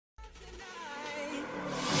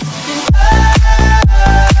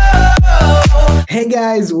Hey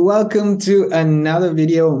guys, welcome to another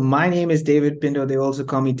video. My name is David Pinto. They also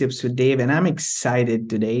call me Tips with Dave, and I'm excited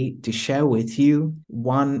today to share with you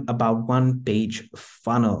one page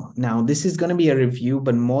funnel. Now, this is going to be a review,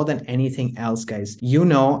 but more than anything else, guys,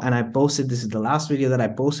 and I posted this is the last video that I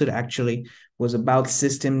posted actually was about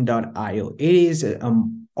System.io. It is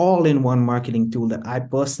all-in-one marketing tool that I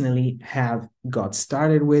personally have got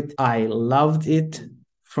started with. I loved it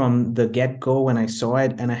from the get-go when I saw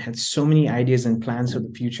it, and I had so many ideas and plans for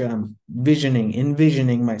the future. I'm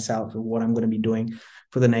envisioning myself of what I'm going to be doing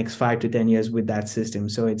for the next 5 to 10 years with that system.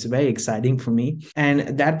 So it's very exciting for me.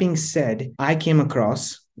 And that being said, I came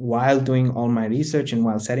across while doing all my research and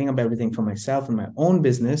while setting up everything for myself and my own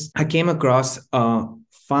business, I came across a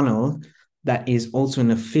funnel that is also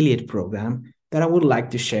an affiliate program that I would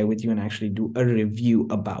like to share with you and actually do a review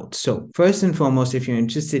about. So first and foremost, if you're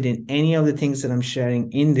interested in any of the things that I'm sharing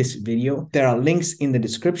in this video, there are links in the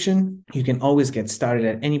description. You can always get started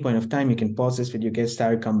at any point of time. You can pause this video, get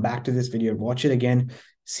started, come back to this video, watch it again,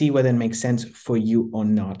 see whether it makes sense for you or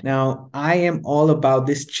not. Now,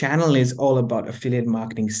 this channel is all about affiliate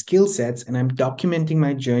marketing skill sets, and I'm documenting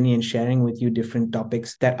my journey and sharing with you different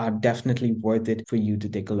topics that are definitely worth it for you to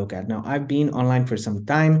take a look at. Now, I've been online for some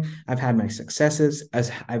time. I've had my successes,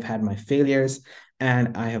 as I've had my failures,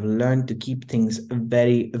 and I have learned to keep things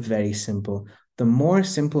very, very simple. The more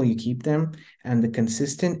simple you keep them and the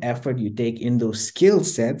consistent effort you take in those skill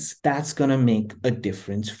sets, that's going to make a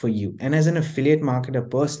difference for you. And as an affiliate marketer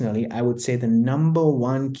personally, I would say the number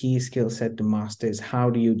one key skill set to master is how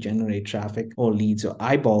do you generate traffic or leads or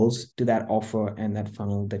eyeballs to that offer and that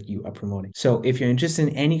funnel that you are promoting. So if you're interested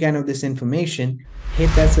in any kind of this information, hit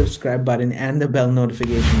that subscribe button and the bell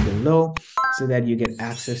notification below so that you get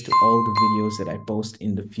access to all the videos that I post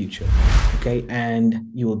in the future. Okay, and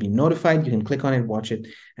you will be notified. You can click on it, watch it,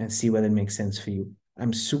 and see whether it makes sense for you.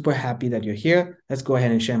 I'm super happy that you're here. Let's go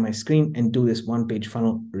ahead and share my screen and do this one-page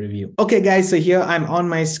funnel review. Okay, guys, so here I'm on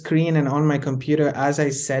my screen and on my computer. As I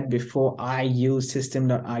said before, I use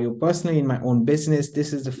System.io personally in my own business.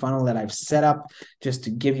 This is the funnel that I've set up just to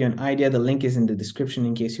give you an idea. The link is in the description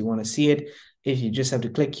in case you want to see it. If you just have to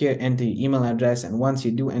click here, enter your email address. And once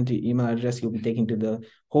you do enter your email address, you'll be taken to the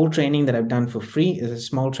whole training that I've done for free. It's a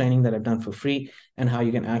small training that I've done for free and how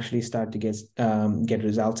you can actually start to get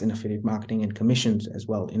results in affiliate marketing and commissions as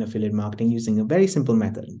well in affiliate marketing using a very simple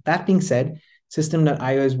method. That being said,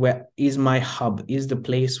 System.io is my hub, is the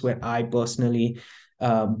place where I personally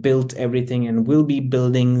built everything and will be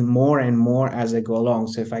building more and more as I go along.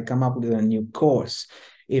 So if I come up with a new course,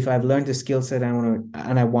 if I've learned a skill set and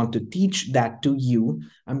I want to teach that to you,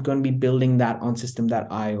 I'm going to be building that on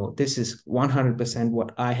System.io. This is 100%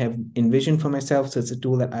 what I have envisioned for myself. So it's a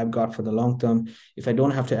tool that I've got for the long term. If I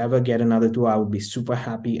don't have to ever get another tool, I would be super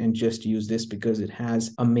happy and just use this because it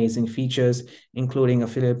has amazing features, including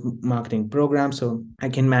affiliate marketing programs. So I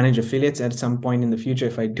can manage affiliates at some point in the future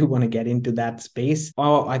if I do want to get into that space,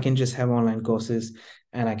 or I can just have online courses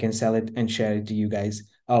and I can sell it and share it to you guys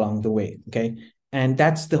along the way. Okay. And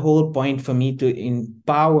that's the whole point for me, to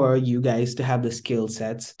empower you guys to have the skill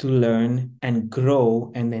sets to learn and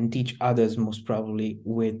grow and then teach others, most probably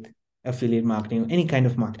with affiliate marketing, any kind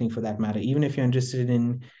of marketing for that matter. Even if you're interested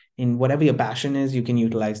in whatever your passion is, you can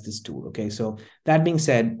utilize this tool. Okay. So that being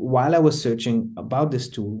said, while I was searching about this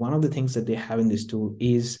tool, one of the things that they have in this tool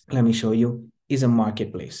is, let me show you, is a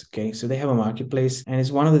marketplace. Okay. So they have a marketplace, and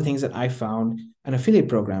it's one of the things that I found, an affiliate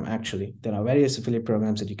program. Actually, there are various affiliate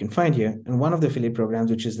programs that you can find here. And one of the affiliate programs,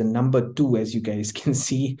 which is the number 2, as you guys can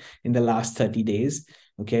see in the last 30 days,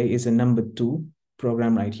 okay, is a number 2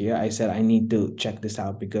 program right here. I said, I need to check this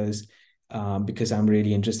out because I'm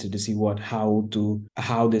really interested to see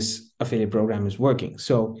how this affiliate program is working.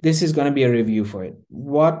 So this is going to be a review for it.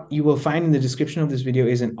 What you will find in the description of this video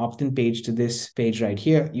is an opt-in page to this page right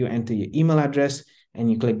here. You enter your email address and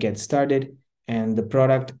you click get started. And the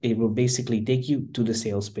product, it will basically take you to the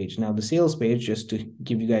sales page. Now, the sales page, just to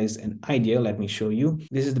give you guys an idea, let me show you.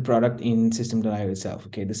 This is the product in System.io itself.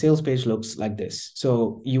 Okay, the sales page looks like this.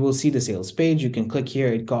 So you will see the sales page. You can click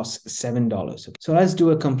here. It costs $7. Okay. So let's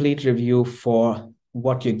do a complete review for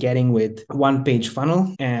what you're getting with one-page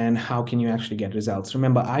funnel and how can you actually get results.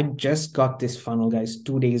 Remember, I just got this funnel, guys,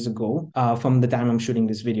 2 days ago from the time I'm shooting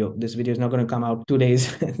this video. This video is not going to come out 2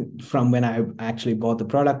 days from when I actually bought the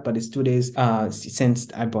product, but it's 2 days since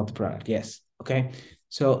I bought the product. Yes. Okay.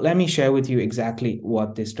 So let me share with you exactly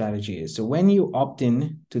what this strategy is. So when you opt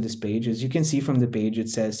in to this page, as you can see from the page, it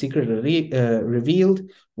says secret revealed,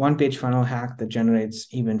 one-page funnel hack that generates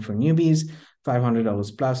even for newbies,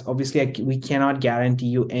 $500 plus. Obviously, we cannot guarantee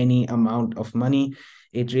you any amount of money.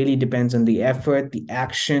 It really depends on the effort, the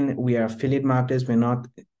action. We are affiliate marketers. We're not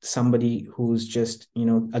somebody who's just,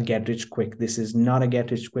 a get rich quick. This is not a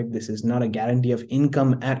get rich quick. This is not a guarantee of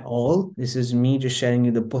income at all. This is me just sharing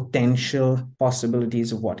you the potential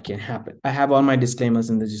possibilities of what can happen. I have all my disclaimers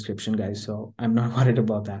in the description, guys, so I'm not worried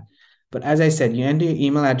about that. But as I said, you enter your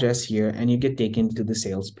email address here and you get taken to the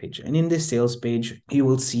sales page. And in this sales page, you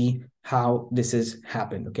will see how this has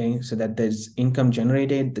happened, okay? So that there's income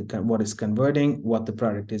generated, what is converting, what the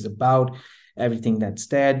product is about, everything that's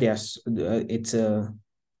there. It's a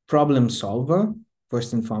problem solver,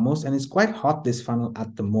 first and foremost, and it's quite hot, this funnel,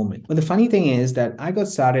 at the moment. But the funny thing is that I got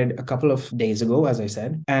started a couple of days ago, as I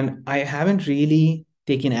said, and I haven't really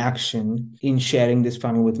taken action in sharing this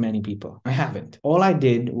funnel with many people. I haven't. All I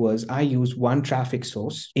did was I used one traffic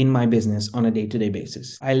source in my business on a day-to-day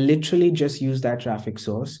basis. I literally just used that traffic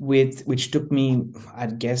source, which took me,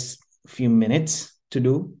 I'd guess, a few minutes to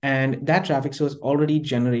do, and that traffic source already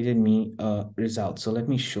generated me a result. So let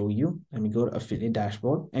me show you. Let me go to affiliate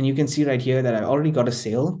dashboard, and you can see right here that I already got a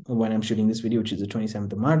sale when I'm shooting this video, which is the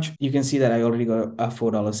 27th of March. You can see that I already got a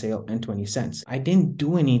 $4 sale and 20 cents. I didn't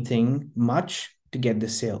do anything much to get the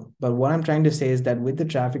sale. But what I'm trying to say is that with the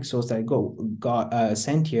traffic source that I got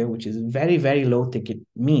sent here, which is very, very low ticket,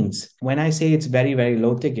 means when I say it's very, very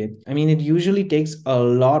low ticket, I mean, it usually takes a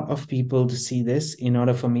lot of people to see this in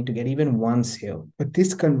order for me to get even one sale. But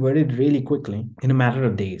this converted really quickly in a matter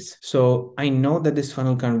of days. So I know that this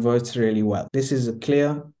funnel converts really well. This is a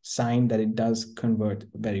clear sign that it does convert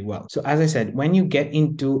very well. So as I said, when you get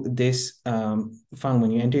into this funnel,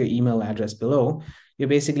 when you enter your email address below, you're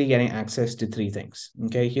basically getting access to three things.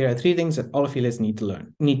 Okay, here are three things that all affiliates need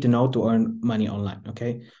to know to earn money online.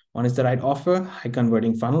 Okay, one is the right offer, high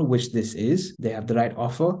converting funnel, which this is. They have the right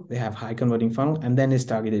offer, they have high converting funnel, and then is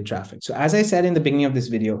targeted traffic. So as I said in the beginning of this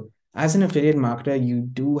video, as an affiliate marketer, you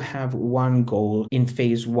do have one goal in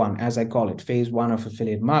phase one, as I call it, phase one of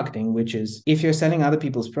affiliate marketing, which is if you're selling other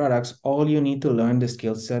people's products, all you need to learn the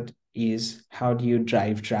skill set is how do you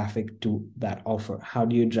drive traffic to that offer? How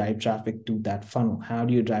do you drive traffic to that funnel? How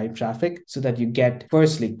do you drive traffic so that you get,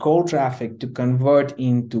 firstly, cold traffic to convert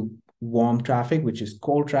into warm traffic, which is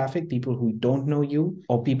cold traffic, people who don't know you,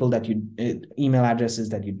 or people that you, email addresses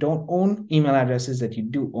that you don't own, email addresses that you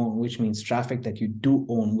do own, which means traffic that you do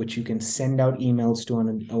own, which you can send out emails to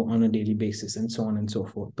on a daily basis, and so on and so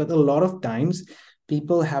forth. But a lot of times,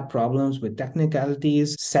 people have problems with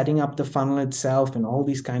technicalities, setting up the funnel itself, and all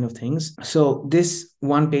these kind of things. So this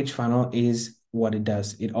one-page funnel is what it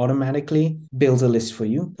does. It automatically builds a list for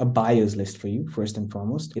you, a buyer's list for you, first and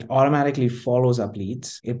foremost. It automatically follows up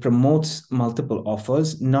leads. It promotes multiple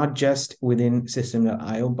offers, not just within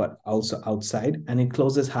system.io, but also outside. And it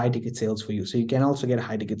closes high ticket sales for you. So you can also get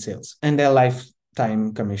high ticket sales. And they're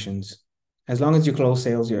lifetime commissions. As long as you close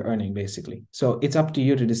sales, you're earning, basically. So it's up to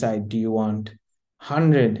you to decide, do you want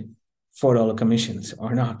 100 $4 commissions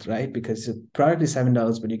or not, right? Because the product is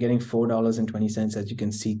 $7, but you're getting $4.20, as you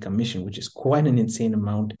can see, commission, which is quite an insane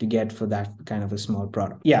amount to get for that kind of a small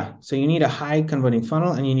product. Yeah, so you need a high converting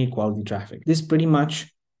funnel and you need quality traffic. This pretty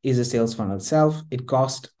much is a sales funnel itself. It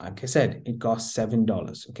costs, like I said, it costs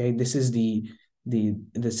 $7. Okay, this is the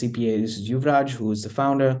CPA. This is Yuvraj, who is the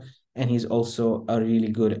founder, and he's also a really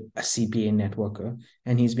good CPA networker.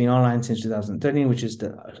 And he's been online since 2013, which is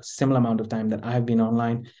the similar amount of time that I've been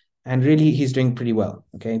online. And really, he's doing pretty well.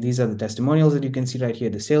 Okay, these are the testimonials that you can see right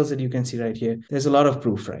here, the sales that you can see right here. There's a lot of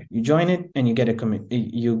proof, right? You join it and you get a commit.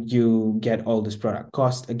 You get all this product.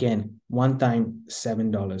 Cost, again, one time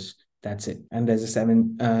 $7. That's it. And there's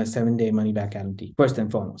a seven-day money back guarantee, first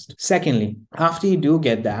and foremost. Secondly, after you do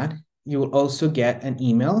get that, you will also get an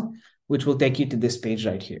email which will take you to this page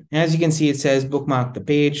right here. And as you can see, it says bookmark the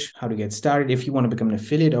page, how to get started. If you want to become an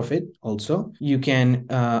affiliate of it also, you can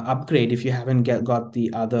upgrade if you haven't got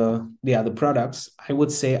the other products. I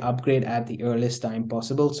would say upgrade at the earliest time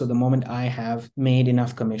possible. So the moment I have made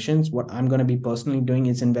enough commissions, what I'm going to be personally doing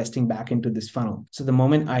is investing back into this funnel. So the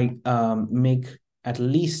moment I make at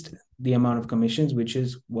least the amount of commissions, which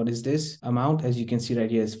is, what is this amount? As you can see right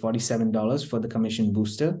here, is $47 for the commission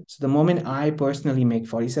booster. So the moment I personally make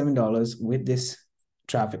 $47 with this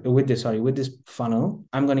with this funnel,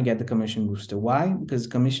 I'm going to get the commission booster. Why? Because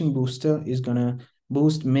commission booster is going to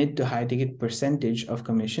boost mid to high ticket percentage of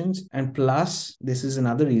commissions. And plus, this is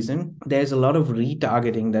another reason, there's a lot of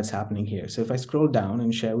retargeting that's happening here. So if I scroll down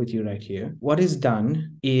and share with you right here, what is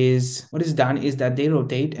done is that they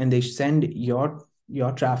rotate and they send your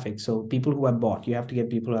traffic. So people who have bought, you have to get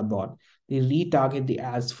people who have bought. They retarget the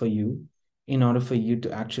ads for you in order for you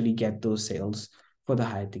to actually get those sales for the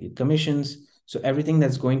high ticket commissions. So everything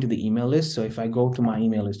that's going to the email list. So if I go to my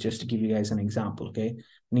email list, just to give you guys an example, okay,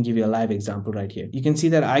 Let me give you a live example right here. You can see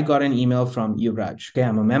that I got an email from Yuvraj. Okay,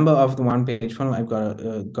 I'm a member of the one page funnel. I've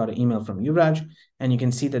got an email from Yuvraj, and you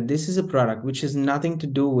can see that this is a product which has nothing to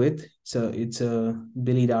do with, so it's a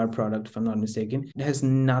Billy Dar product, if I'm not mistaken. It has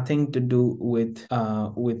nothing to do with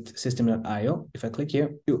System.io. If I click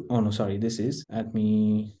here, oh no, sorry, this is, let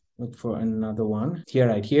me look for another one here,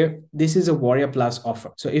 right here. This is a Warrior Plus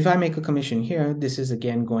offer. So if I make a commission here, this is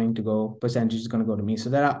again going to go, percentage is going to go to me. So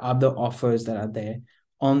there are other offers that are there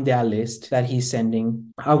on their list that he's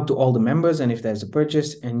sending out to all the members. And if there's a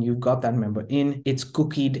purchase and you've got that member in, it's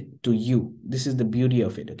cookied to you. This is the beauty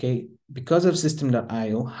of it, okay? Because of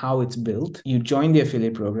System.io, how it's built, you join the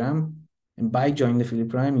affiliate program, and by joining the affiliate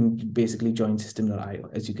program, you basically join System.io,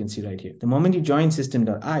 as you can see right here. The moment you join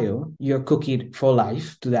System.io, you're cookied for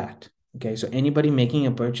life to that. Okay, so anybody making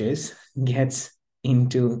a purchase gets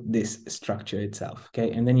into this structure itself.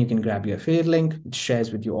 Okay, and then you can grab your affiliate link. It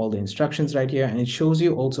shares with you all the instructions right here, and it shows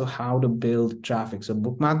you also how to build traffic. So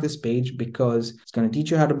bookmark this page because it's going to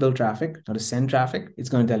teach you how to build traffic, how to send traffic. It's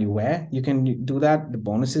going to tell you where you can do that, the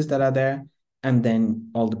bonuses that are there, and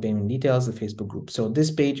then all the payment details, the Facebook group. So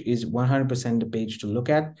this page is 100% the page to look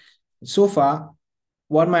at. So far,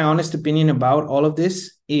 what my honest opinion about all of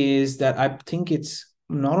this is that I think it's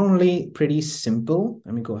not only pretty simple.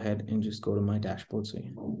 Let me go ahead and just go to my dashboard. So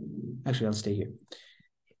actually, I'll stay here.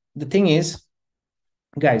 The thing is,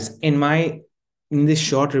 guys, in this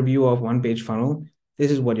short review of one page funnel,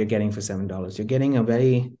 this is what you're getting for $7. You're getting a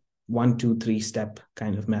very 1, 2, 3 step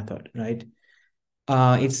kind of method, right?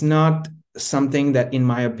 It's not something that, in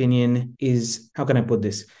my opinion, is, how can I put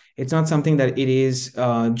this? It's not something that it is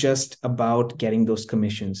just about getting those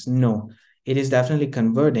commissions. No, it is definitely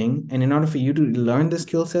converting. And in order for you to learn the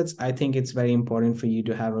skill sets, I think it's very important for you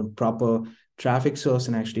to have a proper traffic source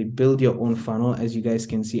and actually build your own funnel. As you guys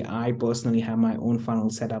can see, I personally have my own funnel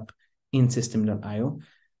set up in System.io.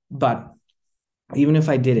 But even if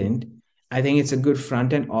I didn't, I think it's a good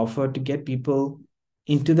front-end offer to get people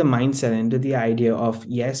into the mindset, into the idea of,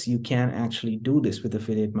 yes, you can actually do this with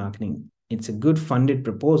affiliate marketing. It's a good funded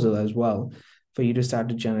proposal as well for you to start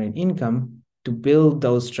to generate income to build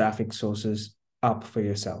those traffic sources up for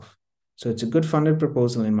yourself. So it's a good funded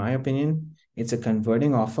proposal, in my opinion. It's a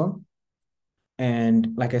converting offer.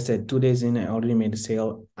 And like I said, 2 days in, I already made a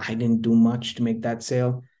sale. I didn't do much to make that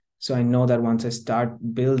sale. So I know that once I start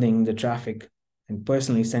building the traffic and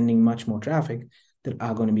personally sending much more traffic, there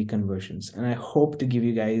are going to be conversions. And I hope to give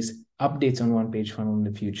you guys updates on one page funnel in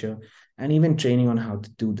the future and even training on how to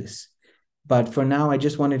do this. But for now, I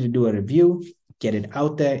just wanted to do a review, get it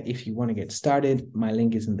out there. If you want to get started, my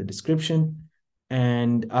link is in the description.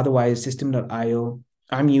 And otherwise, System.io,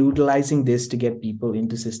 I'm utilizing this to get people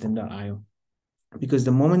into System.io. Because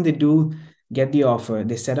the moment they do get the offer,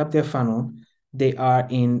 they set up their funnel, they are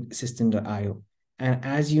in System.io. And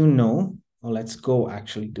as you know, well, let's go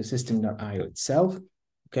actually to System.io itself,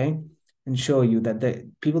 okay, and show you that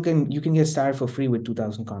you can get started for free with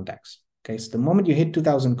 2,000 contacts. Okay, so the moment you hit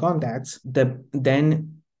 2,000 contacts,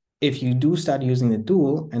 then if you do start using the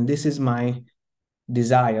tool, and this is my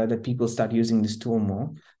desire that people start using this tool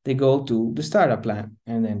more, they go to the startup plan,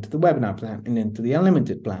 and then to the webinar plan, and then to the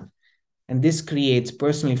unlimited plan. And this creates,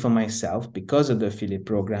 personally for myself, because of the affiliate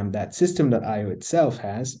program that System.io itself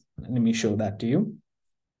has, let me show that to you.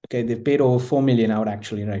 Okay, they've paid over 4 million out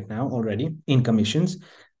actually right now already in commissions.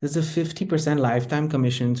 There's a 50% lifetime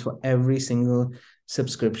commissions for every single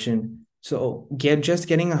subscription. So just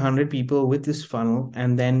getting 100 people with this funnel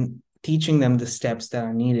and then teaching them the steps that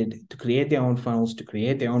are needed to create their own funnels, to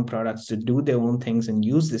create their own products, to do their own things and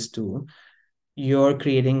use this tool, you're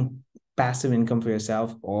creating passive income for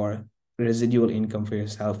yourself, or residual income for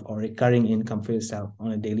yourself, or recurring income for yourself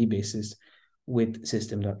on a daily basis with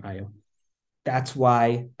System.io. That's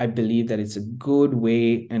why I believe that it's a good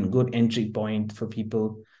way and good entry point for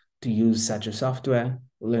people to use such a software,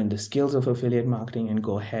 learn the skills of affiliate marketing, and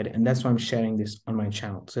go ahead. And that's why I'm sharing this on my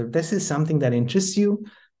channel. So if this is something that interests you,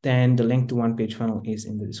 then the link to One Page Funnel is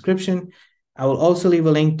in the description. I will also leave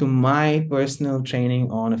a link to my personal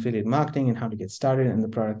training on affiliate marketing and how to get started and the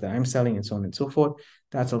product that I'm selling and so on and so forth.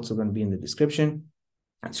 That's also going to be in the description.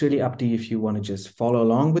 It's really up to you if you want to just follow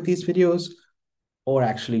along with these videos or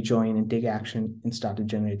actually join and take action and start to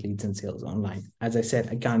generate leads and sales online. As I said,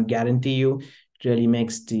 I can't guarantee you.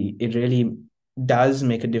 It really does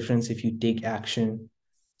make a difference if you take action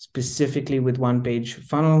specifically with one page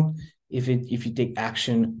funnel, if you take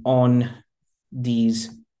action on these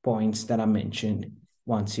points that I mentioned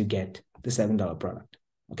once you get the $7 product.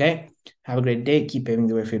 Okay, have a great day. Keep paving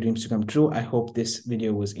the way for your dreams to come true. I hope this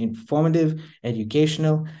video was informative,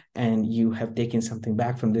 educational, and you have taken something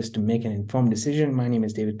back from this to make an informed decision. My name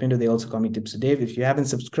is David Pinto. They also call me Tips of Dave. If you haven't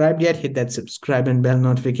subscribed yet, hit that subscribe and bell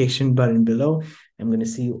notification button below. I'm going to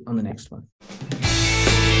see you on the next one.